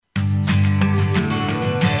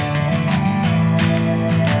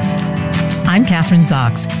Kathryn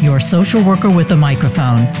Zox, your social worker with a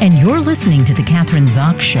microphone, and you're listening to The Kathryn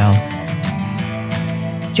Zox Show.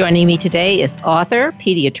 Joining me today is author,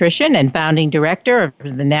 pediatrician, and founding director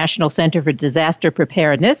of the National Center for Disaster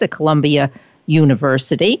Preparedness at Columbia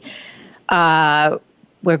University.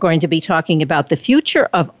 We're going to be talking about the future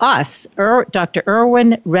of us. Dr.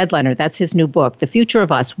 Irwin Redlener, that's his new book, The Future of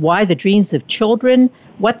Us, what the dreams of children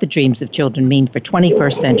mean for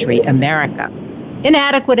 21st century America.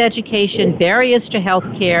 Inadequate education, barriers to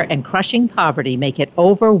health care, and crushing poverty make it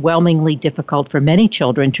overwhelmingly difficult for many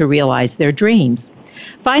children to realize their dreams.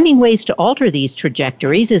 Finding ways to alter these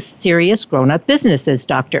trajectories is serious grown-up business, says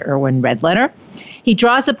Dr. Irwin Redlener. He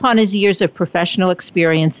draws upon his years of professional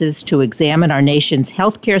experiences to examine our nation's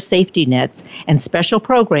healthcare safety nets and special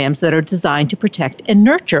programs that are designed to protect and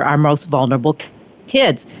nurture our most vulnerable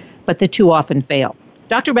kids, but that too often fail.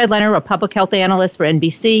 Dr. Redlener, a public health analyst for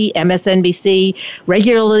NBC, MSNBC,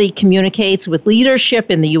 regularly communicates with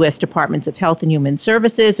leadership in the U.S. Departments of Health and Human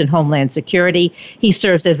Services and Homeland Security. He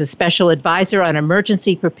serves as a special advisor on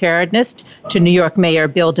emergency preparedness to New York Mayor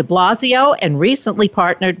Bill de Blasio and recently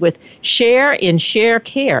partnered with Share in Share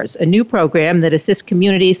Cares, a new program that assists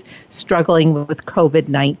communities struggling with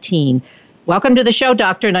COVID-19. Welcome to the show,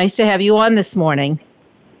 Doctor. Nice to have you on this morning.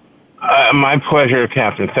 My pleasure,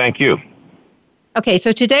 Kathryn. Thank you. Okay,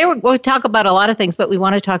 so today we'll talk about a lot of things, but we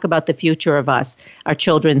want to talk about the future of us, our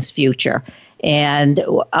children's future, and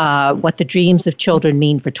what the dreams of children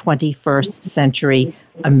mean for 21st century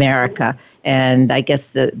America. And I guess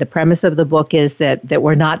the premise of the book is that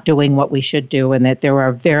we're not doing what we should do, and that there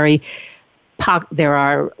are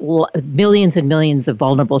millions and millions of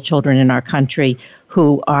vulnerable children in our country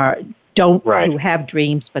who have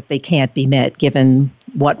dreams, but they can't be met given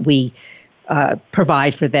what we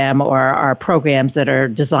provide for them, or our programs that are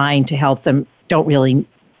designed to help them don't really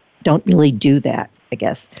do that, I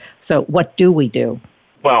guess. So what do we do?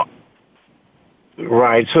 Well,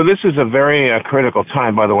 right. So this is a very critical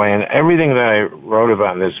time, by the way, and everything that I wrote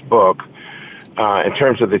about in this book, in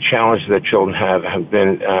terms of the challenges that children have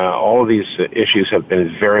been, all of these issues have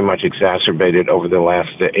been very much exacerbated over the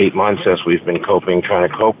last 8 months as we've been trying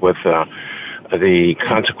to cope with the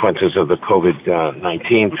consequences of the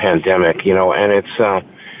COVID-19 pandemic, and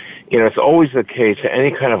it's always the case, any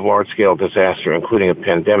kind of large-scale disaster, including a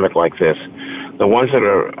pandemic like this, the ones that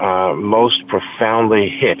are most profoundly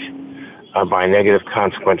hit by negative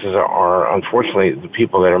consequences are unfortunately the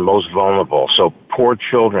people that are most vulnerable. So poor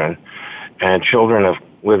children and children of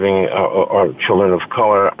or children of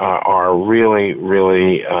color are really,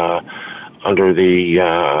 really under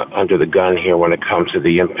the gun here when it comes to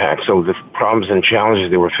the impact. So the problems and challenges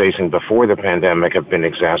they were facing before the pandemic have been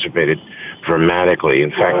exacerbated dramatically. In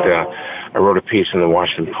fact, I wrote a piece in the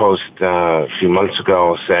Washington Post a few months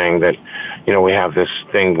ago saying that, we have this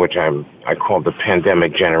thing which I call the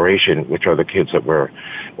pandemic generation, which are the kids that we're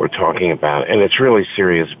talking about, and it's really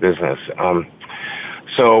serious business.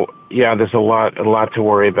 So yeah, there's a lot to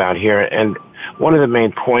worry about here, and one of the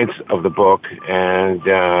main points of the book, and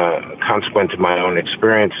consequent to my own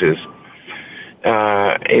experiences,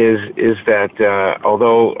 is that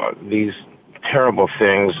although these terrible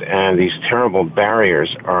things and these terrible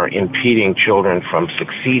barriers are impeding children from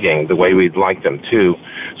succeeding the way we'd like them to,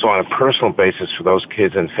 so on a personal basis for those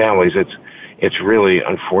kids and families, it's really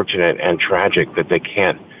unfortunate and tragic that they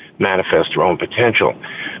can't manifest their own potential.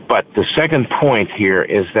 But the second point here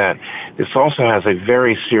is that this also has a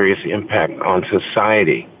very serious impact on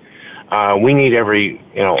society. We need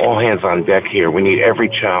all hands on deck here. We need every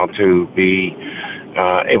child to be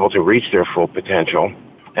able to reach their full potential.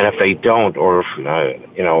 And if they don't, or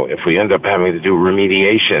if we end up having to do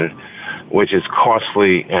remediation, which is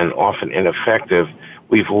costly and often ineffective,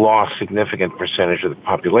 we've lost significant percentage of the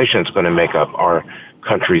population that's going to make up our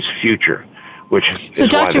country's future. So,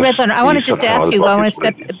 Dr. Redlener, I want to just ask you, I want to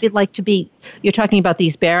step a bit you're talking about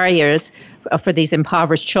these barriers for these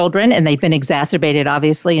impoverished children, and they've been exacerbated,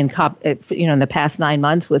 obviously, in the past 9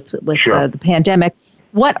 months with Sure. The pandemic.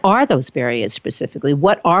 What are those barriers specifically?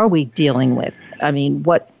 What are we dealing with? I mean,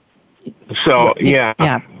 So,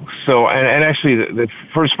 and actually, the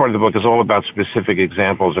first part of the book is all about specific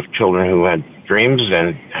examples of children who had dreams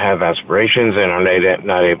and have aspirations and are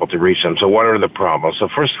not able to reach them. So what are the problems? So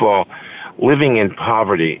first of all, living in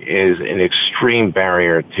poverty is an extreme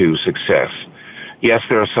barrier to success. Yes,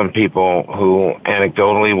 there are some people who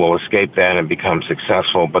anecdotally will escape that and become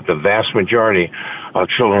successful, but the vast majority of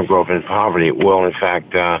children who grow up in poverty will, in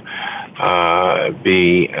fact,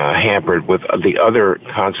 be hampered with the other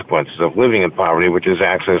consequences of living in poverty, which is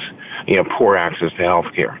poor access to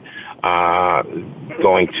health care,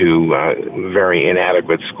 going to very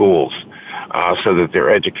inadequate schools, so that their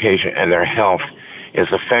education and their health is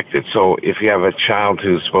affected. So if you have a child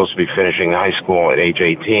who's supposed to be finishing high school at age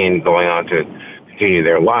 18, going on to continue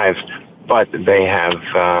their lives, but they have,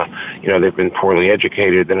 they've been poorly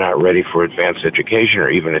educated, they're not ready for advanced education or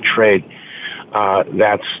even a trade,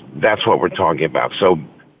 that's what we're talking about. So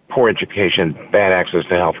poor education, bad access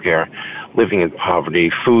to health care, living in poverty,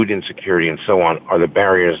 food insecurity, and so on are the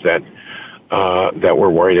barriers that we're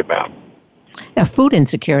worried about. Now, food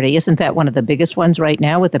insecurity, isn't that one of the biggest ones right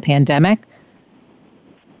now with the pandemic?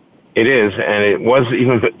 It is, and it was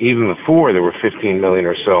even before. There were 15 million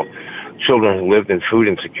or so children who lived in food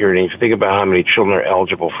insecurity. If you think about how many children are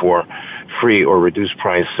eligible for free or reduced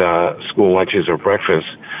price school lunches or breakfasts,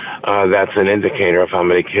 that's an indicator of how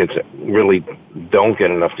many kids really don't get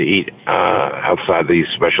enough to eat outside these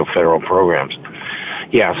special federal programs.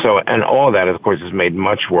 Yeah, so, and all of that, of course, is made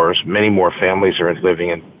much worse. Many more families are living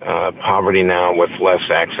in poverty now with less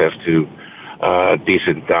access to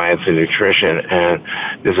decent diets and nutrition, and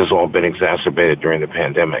this has all been exacerbated during the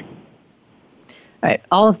pandemic. All right.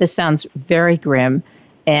 All of this sounds very grim,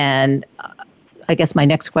 and I guess my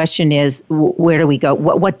next question is, where do we go?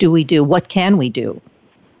 What do we do? What can we do?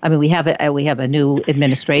 I mean, we have a new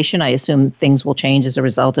administration. I assume things will change as a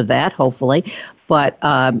result of that, hopefully. But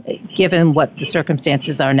given what the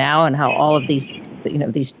circumstances are now and how all of these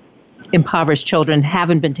impoverished children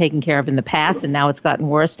haven't been taken care of in the past, and now it's gotten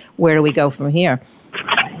worse, where do we go from here?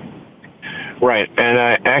 Right. And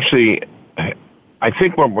I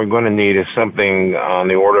think what we're going to need is something on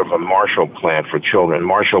the order of a Marshall Plan for children.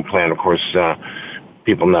 Marshall Plan, of course,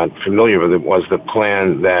 people not familiar with it, was the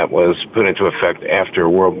plan that was put into effect after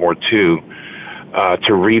World War II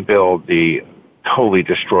to rebuild the totally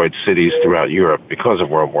destroyed cities throughout Europe because of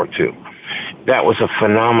World War II. That was a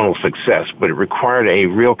phenomenal success, but it required a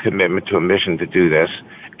real commitment to a mission to do this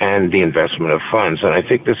and the investment of funds. And I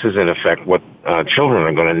think this is, in effect, what children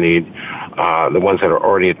are going to need, the ones that are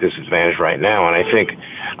already at disadvantage right now. And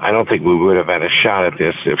I don't think we would have had a shot at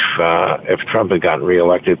this if Trump had gotten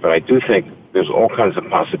reelected, but I do think there's all kinds of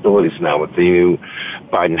possibilities now with the new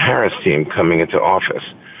Biden-Harris team coming into office.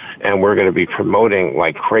 And we're going to be promoting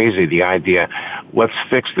like crazy the idea, let's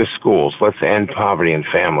fix the schools, let's end poverty in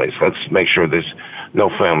families, let's make sure there's no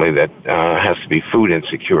family that has to be food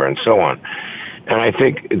insecure and so on. And I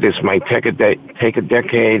think this might take a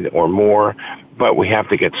decade or more, but we have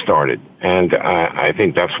to get started. And I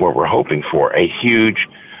think that's what we're hoping for, a huge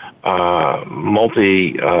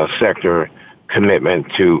multi-sector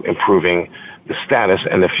commitment to improving the status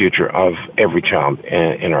and the future of every child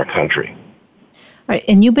in our country. Right,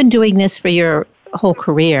 and you've been doing this for your whole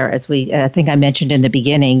career, as I think I mentioned in the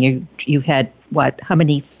beginning. You've had how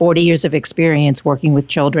many 40 years of experience working with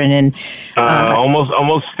children, and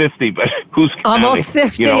almost 50, but who's counting? Almost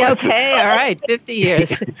 50. Okay, all right, 50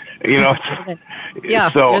 years. Yeah.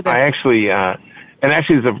 So I actually, and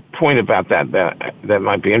actually, there's a point about that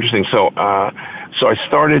might be interesting. So I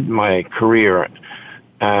started my career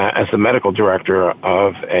as the medical director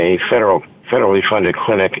of a federally funded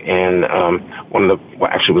clinic in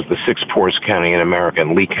actually was the sixth poorest county in America,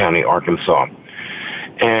 in Lee County, Arkansas.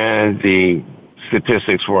 And the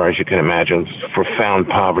statistics were, as you can imagine, profound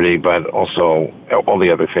poverty, but also all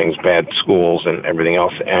the other things, bad schools and everything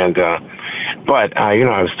else. And but I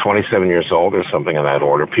was 27 years old or something in that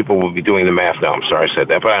order. People will be doing the math now. I'm sorry I said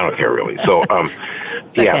that, but I don't care really. So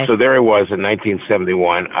yeah, so there I was in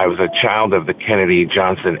 1971. I was a child of the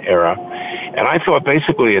Kennedy-Johnson era, and I thought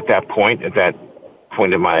basically at that point of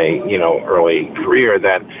my early career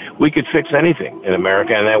that we could fix anything in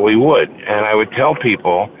America and that we would. And I would tell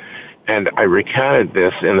people, and I recounted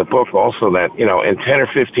this in the book also, that in 10 or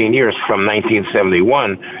 15 years from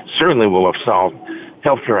 1971 certainly we'll have solved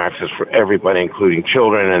healthcare access for everybody, including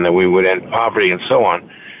children, and that we would end poverty and so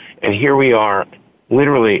on. And here we are.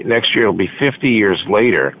 Literally, next year will be 50 years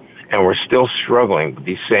later, and we're still struggling with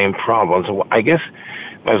these same problems. I guess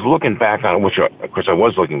I was looking back on it, which, of course, I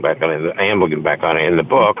was looking back on it. I am looking back on it in the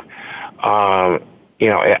book. I'm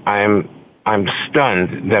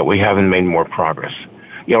stunned that we haven't made more progress.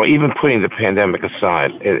 Even putting the pandemic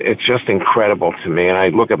aside, it's just incredible to me. And I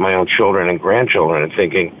look at my own children and grandchildren and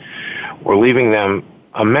thinking, we're leaving them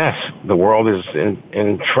a mess. The world is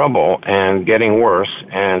in trouble and getting worse.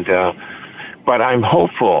 And but I'm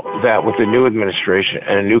hopeful that with the new administration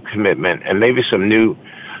and a new commitment and maybe some new,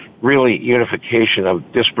 really unification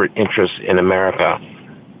of disparate interests in America,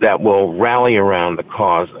 that will rally around the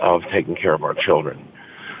cause of taking care of our children.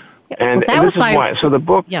 And that was my. So the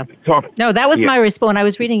book. Yeah. That was my response. When I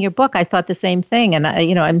was reading your book, I thought the same thing. And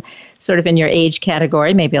I'm sort of in your age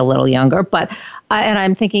category, maybe a little younger, but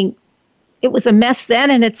I'm thinking, it was a mess then,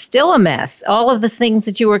 and it's still a mess. All of the things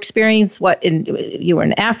that you were experiencing, you were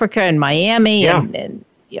in Africa and Miami and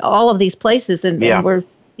all of these places, and we're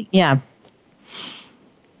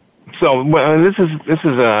So this is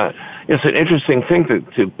it's an interesting thing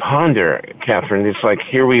to ponder, Kathryn. It's like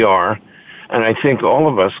here we are, and I think all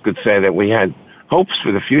of us could say that we had hopes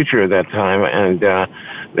for the future at that time, and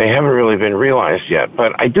they haven't really been realized yet.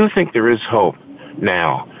 But I do think there is hope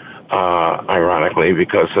now, ironically,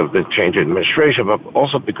 because of the change in administration, but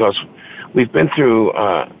also because we've been through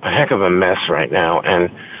a heck of a mess right now and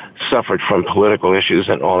suffered from political issues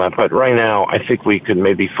and all that. But right now, I think we could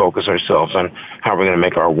maybe focus ourselves on how we're going to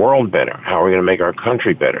make our world better, how we're going to make our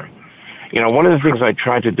country better. One of the things I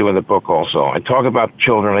tried to do in the book also, I talk about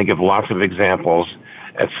children, I give lots of examples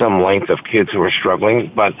at some length of kids who are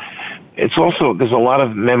struggling, but it's also, there's a lot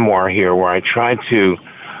of memoir here where I try to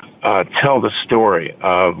tell the story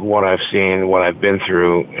of what I've seen, what I've been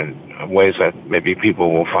through in ways that maybe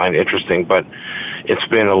people will find interesting, but it's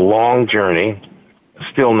been a long journey,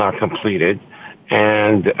 still not completed,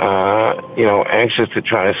 and, anxious to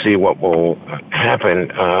try to see what will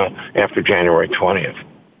happen after January 20th.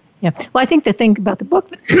 Yeah. Well, I think the thing about the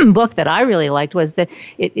book that I really liked was that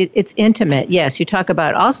it's intimate. Yes, you talk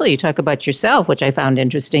about yourself, which I found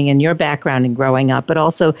interesting in your background and growing up, but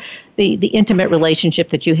also the intimate relationship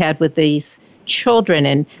that you had with these children.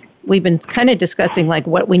 And we've been kind of discussing like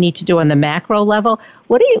what we need to do on the macro level.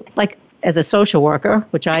 What do you like as a social worker,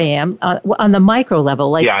 which I am, on the micro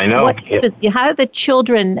level? Like, I know. How do the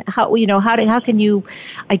children? How can you,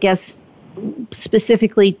 I guess,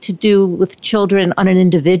 specifically to do with children on an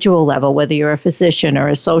individual level, whether you're a physician or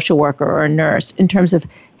a social worker or a nurse, in terms of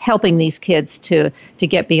helping these kids to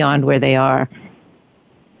get beyond where they are?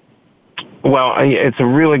 Well, it's a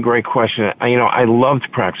really great question. I loved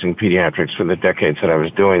practicing pediatrics for the decades that I was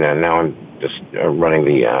doing that. Now I'm just running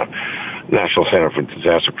the National Center for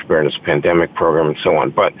Disaster Preparedness pandemic program and so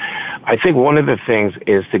on. But I think one of the things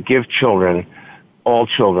is to give all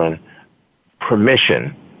children,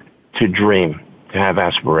 permission to dream, to have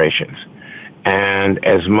aspirations, and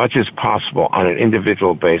as much as possible on an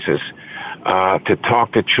individual basis, to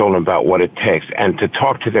talk to children about what it takes and to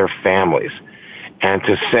talk to their families and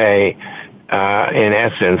to say, in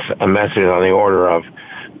essence, a message on the order of,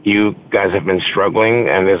 you guys have been struggling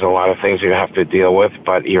and there's a lot of things you have to deal with,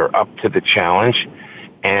 but you're up to the challenge,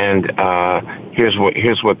 and here's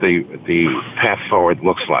what the path forward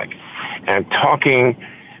looks like. And talking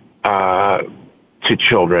to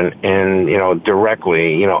children in,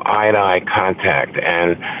 directly, eye-to-eye contact,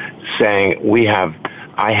 and saying,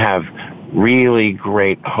 I have really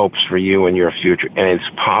great hopes for you and your future, and it's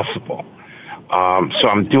possible. So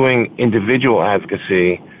I'm doing individual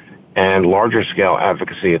advocacy and larger scale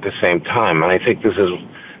advocacy at the same time, and I think this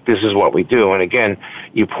is what we do. And again,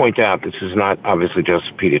 you point out this is not obviously just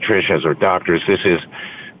pediatricians or doctors. This is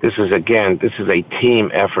a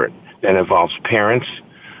team effort that involves parents,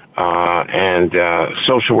 and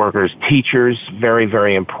social workers, teachers, very,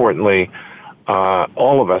 very importantly.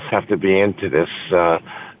 All of us have to be into this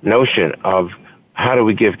notion of how do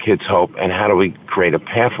we give kids hope and how do we create a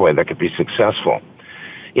pathway that could be successful.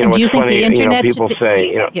 Do you think the internet? People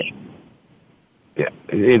say,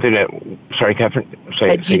 the internet. Sorry, Kathryn.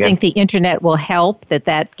 Do you think the internet will help?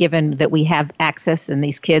 That given that we have access, and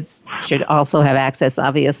these kids should also have access,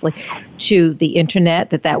 obviously, to the internet,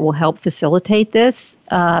 that will help facilitate this?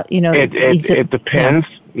 It depends.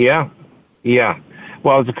 Yeah.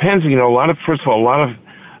 Well, it depends. A lot of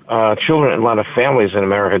children and a lot of families in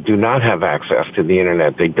America do not have access to the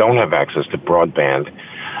internet. They don't have access to broadband.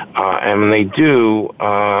 And when they do,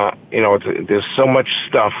 there's so much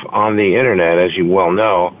stuff on the internet, as you well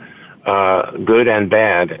know, good and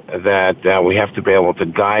bad, that we have to be able to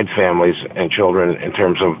guide families and children in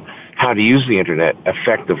terms of how to use the internet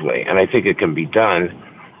effectively. And I think it can be done,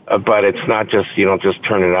 but it's not just, you don't just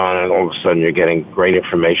turn it on and all of a sudden you're getting great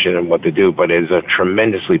information and what to do, but it is a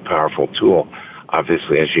tremendously powerful tool,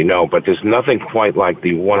 obviously, as you know. But there's nothing quite like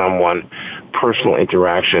the one-on-one personal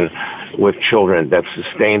interaction with children that's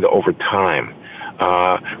sustained over time.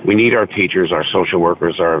 We need our teachers, our social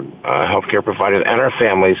workers, our healthcare providers, and our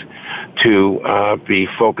families to be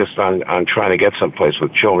focused on trying to get someplace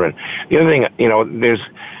with children. The other thing, there's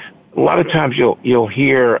a lot of times you'll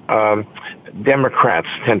hear Democrats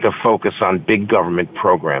tend to focus on big government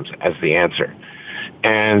programs as the answer.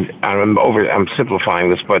 And I'm simplifying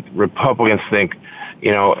this, but Republicans think,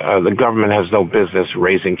 the government has no business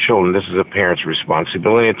raising children. This is a parent's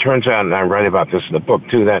responsibility. It turns out, and I write about this in the book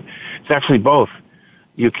too, that it's actually both.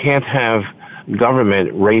 You can't have government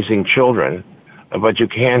raising children, but you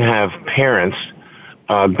can have parents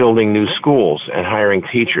building new schools and hiring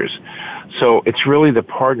teachers. So it's really the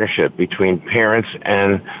partnership between parents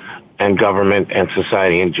and government and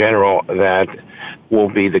society in general that will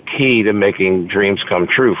be the key to making dreams come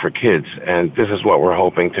true for kids. And this is what we're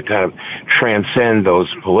hoping to kind of transcend those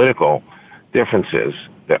political differences,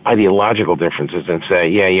 the ideological differences, and say,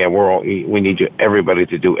 we need everybody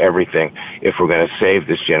to do everything if we're going to save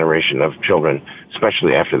this generation of children,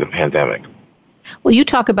 especially after the pandemic. Well, you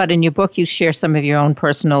talk about in your book, you share some of your own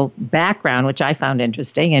personal background, which I found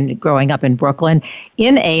interesting, and growing up in Brooklyn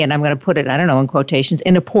and I'm going to put it, I don't know, in quotations,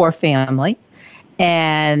 in a poor family.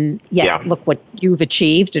 And look what you've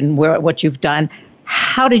achieved and what you've done.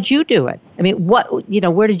 How did you do it? I mean,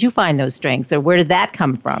 where did you find those strengths, or where did that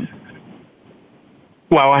come from?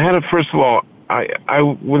 Well, I had a, first of all, I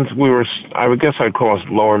would guess I'd call us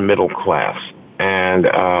lower middle class. And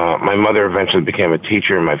my mother eventually became a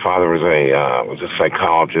teacher. My father was a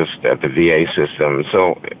psychologist at the VA system.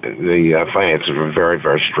 So the finances were very,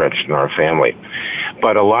 very stretched in our family.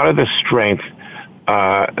 But a lot of the strength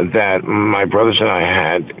that my brothers and I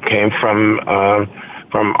had came from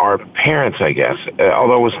our parents, I guess.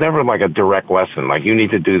 Although it was never like a direct lesson, like you need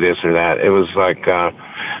to do this or that. It was like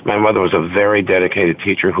my mother was a very dedicated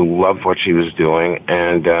teacher who loved what she was doing,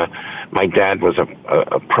 and my dad was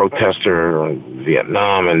a protester in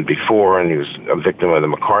Vietnam and before, and he was a victim of the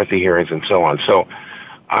McCarthy hearings and so on. So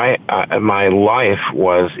my life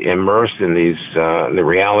was immersed in these the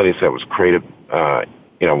realities that was created,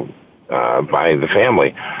 by the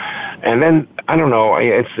family. And then, I don't know,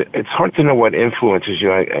 it's hard to know what influences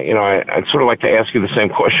you. I'd sort of like to ask you the same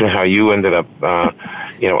question, how you ended up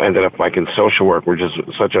like in social work, which is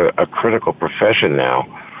such a critical profession now.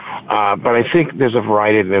 But I think there's a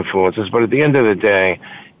variety of influences. But at the end of the day,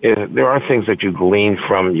 there are things that you glean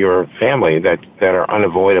from your family that are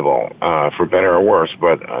unavoidable, for better or worse.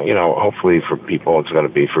 But, hopefully for people it's going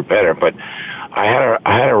to be for better. But I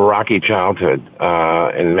had a rocky childhood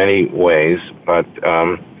in many ways, but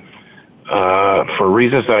for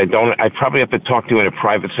reasons that I probably have to talk to you in a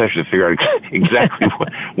private session to figure out exactly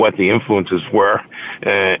what the influences were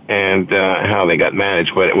and how they got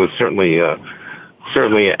managed. But it was certainly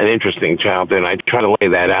an interesting childhood, and I try to lay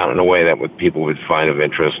that out in a way that people would find of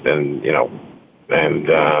interest and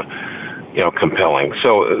compelling.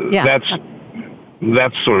 So that's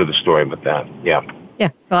sort of the story about that. Yeah. Yeah,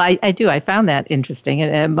 well, I do. I found that interesting.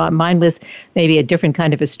 And mine was maybe a different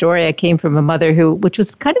kind of a story. I came from a mother which was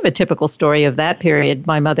kind of a typical story of that period.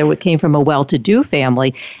 My mother came from a well-to-do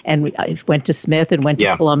family, and I went to Smith and went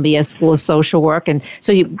to Columbia School of Social Work. And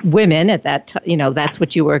so women at that time, that's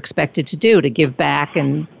what you were expected to do, to give back.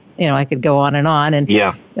 And, I could go on. And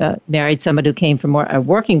married somebody who came from a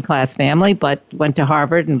working class family, but went to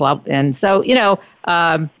Harvard and blah. And so,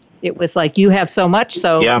 it was like, you have so much,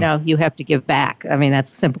 so you have to give back. I mean,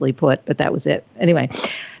 that's simply put, but that was it. Anyway,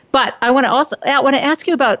 but I want to ask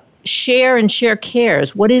you about Share and Share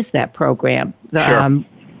Cares. What is that program? Sure.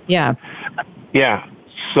 Yeah.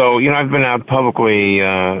 So, I've been out publicly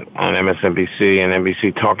on MSNBC and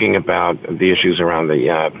NBC talking about the issues around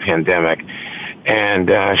the pandemic. And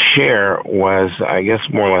Share was, I guess,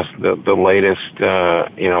 more or less the latest,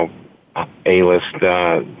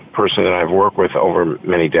 A-list person that I've worked with over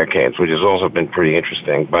many decades, which has also been pretty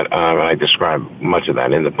interesting. But I describe much of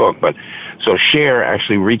that in the book. But so Cher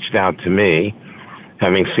actually reached out to me,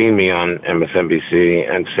 having seen me on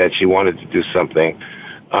MSNBC, and said she wanted to do something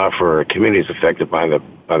for communities affected by the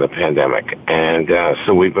pandemic. And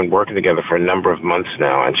so we've been working together for a number of months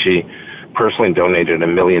now. And she personally donated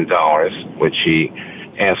 $1 million, which she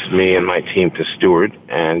asked me and my team to steward.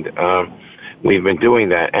 And we've been doing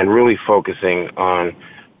that and really focusing on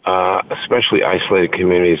especially isolated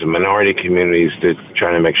communities and minority communities, to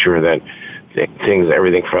try to make sure that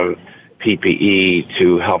everything from PPE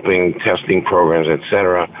to helping testing programs, et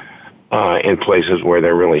cetera, in places where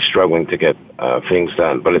they're really struggling to get things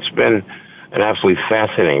done. But it's been an absolutely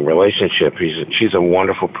fascinating relationship. She's a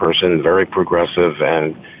wonderful person, very progressive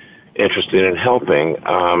and interested in helping,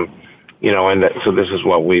 so this is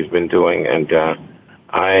what we've been doing. And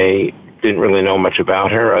I didn't really know much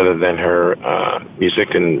about her other than her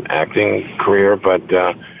music and acting career, but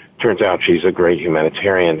turns out she's a great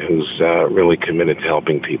humanitarian who's really committed to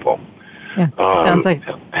helping people. Yeah, sounds like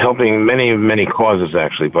helping many, many causes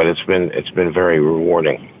actually, but it's been very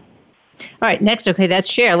rewarding. All right, next, that's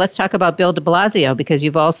Cher. Let's talk about Bill de Blasio, because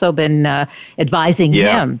you've also been advising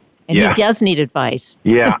him, and he does need advice.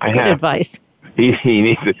 Yeah, I have advice. He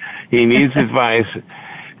needs advice.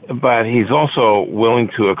 But he's also willing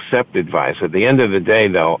to accept advice. At the end of the day,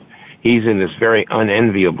 though, he's in this very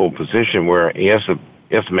unenviable position where he has to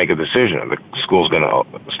make a decision. The school's going to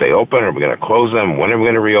stay open, or we're going to close them. When are we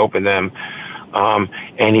going to reopen them?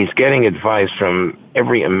 And he's getting advice from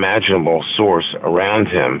every imaginable source around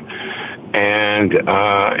him. And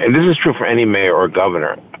this is true for any mayor or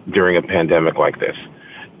governor during a pandemic like this.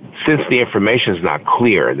 Since the information is not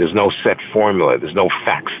clear, there's no set formula, there's no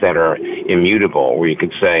facts that are immutable where you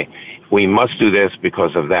could say, we must do this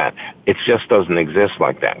because of that. It just doesn't exist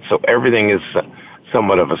like that. So everything is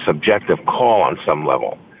somewhat of a subjective call on some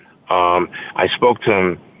level. I spoke to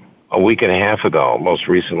him a week and a half ago, most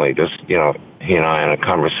recently, just, he and I had a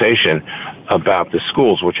conversation about the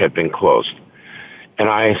schools which had been closed. And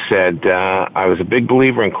I said, I was a big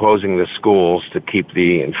believer in closing the schools to keep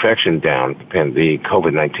the infection down and the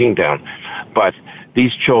COVID-19 down. But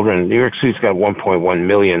these children, New York City's got 1.1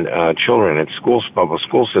 million children in its public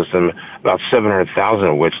school system, about 700,000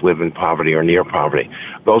 of which live in poverty or near poverty.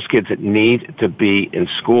 Those kids need to be in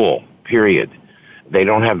school, period. They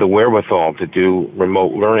don't have the wherewithal to do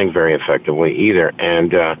remote learning very effectively either.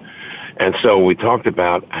 And so we talked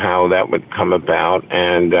about how that would come about,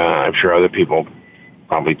 and I'm sure other people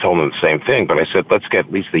probably told them the same thing, but I said, let's get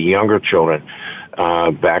at least the younger children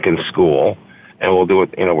back in school, and we'll do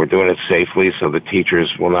it, we're doing it safely so the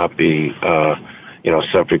teachers will not be,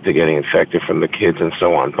 subject to getting infected from the kids and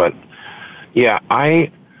so on. But, yeah,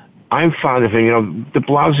 I'm fond of him. De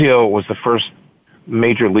Blasio was the first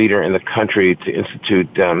major leader in the country to institute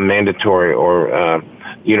mandatory or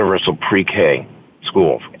universal pre-K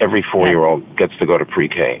school. Every 4-year-old gets to go to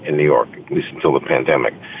pre-K in New York, at least until the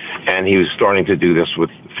pandemic. And he was starting to do this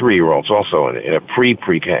with 3-year-olds also in a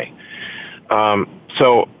pre-K.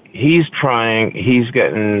 So he's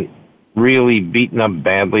getting really beaten up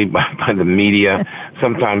badly by the media,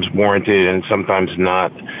 sometimes warranted and sometimes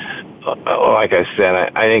not. Like I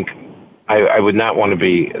said, I think I would not want to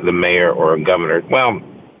be the mayor or a governor. Well,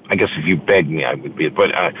 I guess if you begged me, I would be.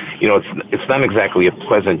 But, it's not exactly a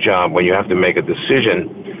pleasant job when you have to make a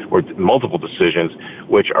decision or multiple decisions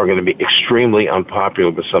which are going to be extremely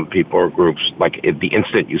unpopular with some people or groups. Like the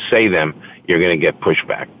instant you say them, you're going to get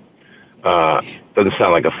pushback. Doesn't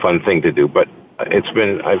sound like a fun thing to do, but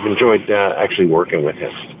I've enjoyed actually working with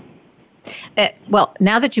him. Well,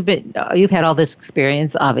 now that you've had all this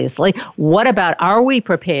experience, obviously, what about, are we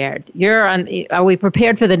prepared? Are we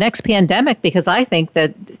prepared for the next pandemic? Because I think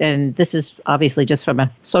that, and this is obviously just from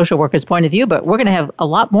a social worker's point of view, but we're going to have a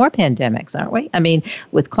lot more pandemics, aren't we? I mean,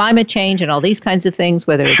 with climate change and all these kinds of things,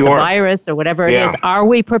 whether it's a virus or whatever it is, are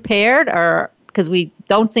we prepared? Or because we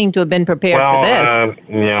don't seem to have been prepared for this.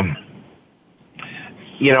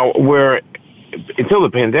 Until the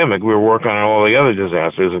pandemic, we were working on all the other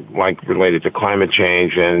disasters, like related to climate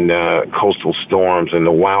change and coastal storms and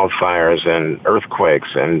the wildfires and earthquakes,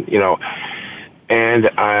 and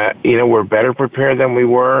we're better prepared than we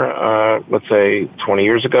were, let's say, 20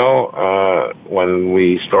 years ago, when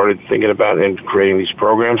we started thinking about and creating these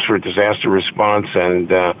programs for disaster response and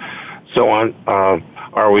so on.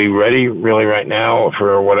 Are we ready really right now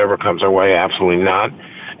for whatever comes our way? Absolutely not.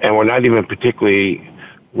 And we're not even particularly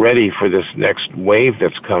ready for this next wave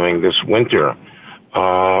that's coming this winter.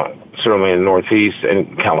 Certainly in the Northeast,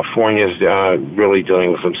 and California is really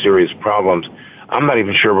dealing with some serious problems. I'm not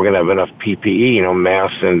even sure we're going to have enough PPE,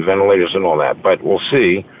 masks and ventilators and all that, but we'll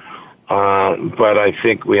see. But I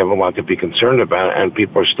think we have a lot to be concerned about, and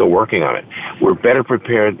people are still working on it. We're better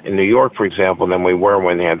prepared in New York, for example, than we were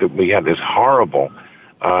when we had this horrible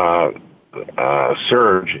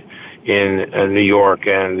surge in New York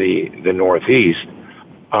and the Northeast.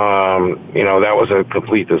 That was a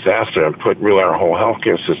complete disaster and put really our whole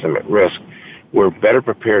healthcare system at risk. We're better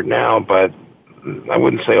prepared now, but I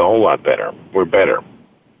wouldn't say a whole lot better. We're better.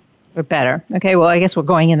 We're better. Okay, well, I guess we're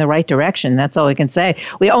going in the right direction. That's all we can say.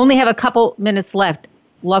 We only have a couple minutes left.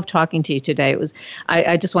 Love talking to you today.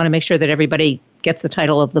 I just want to make sure that everybody gets the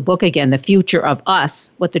title of the book again, The Future of Us,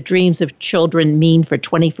 What the Dreams of Children Mean for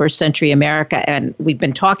 21st Century America. And we've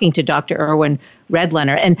been talking to Dr. Irwin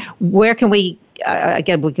Redlener. And where can we,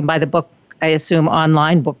 again, we can buy the book, I assume,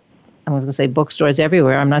 online. I was going to say bookstores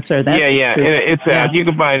everywhere. I'm not sure that's true. It's out. You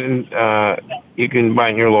can buy it. You can buy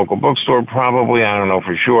it in your local bookstore, probably. I don't know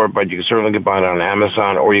for sure, but you can certainly buy it on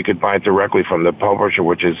Amazon, or you could buy it directly from the publisher,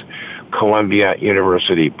 which is Columbia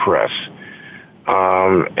University Press.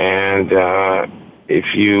 And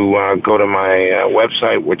if you go to my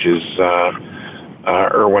website, which is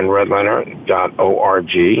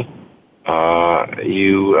irwinredlener.org,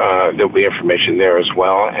 there'll be information there as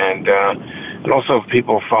well. And also, if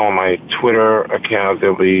people follow my Twitter account,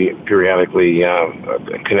 there'll be periodically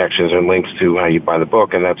connections and links to how you buy the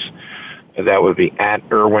book, and that would be at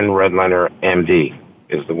Irwin Redlener MD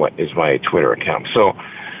is my Twitter account. So,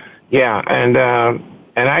 yeah,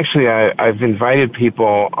 and actually, I've invited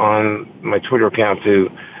people on my Twitter account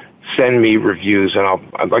to send me reviews, and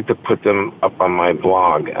I'd like to put them up on my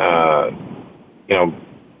blog.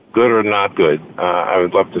 Good or not good, I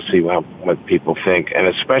would love to see what people think, and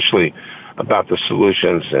especially about the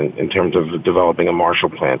solutions in terms of developing a Marshall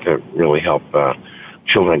Plan to really help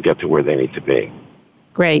children get to where they need to be.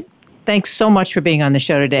 Great. Thanks so much for being on the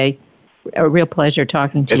show today. A real pleasure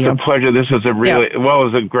talking to you. It's a pleasure. This was it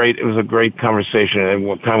was a great conversation,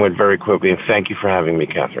 and time went very quickly. And thank you for having me,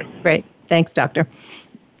 Kathryn. Great. Thanks, Doctor.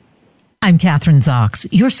 I'm Kathryn Zox,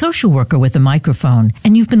 your social worker with a microphone,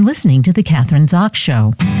 and you've been listening to The Kathryn Zox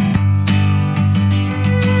Show.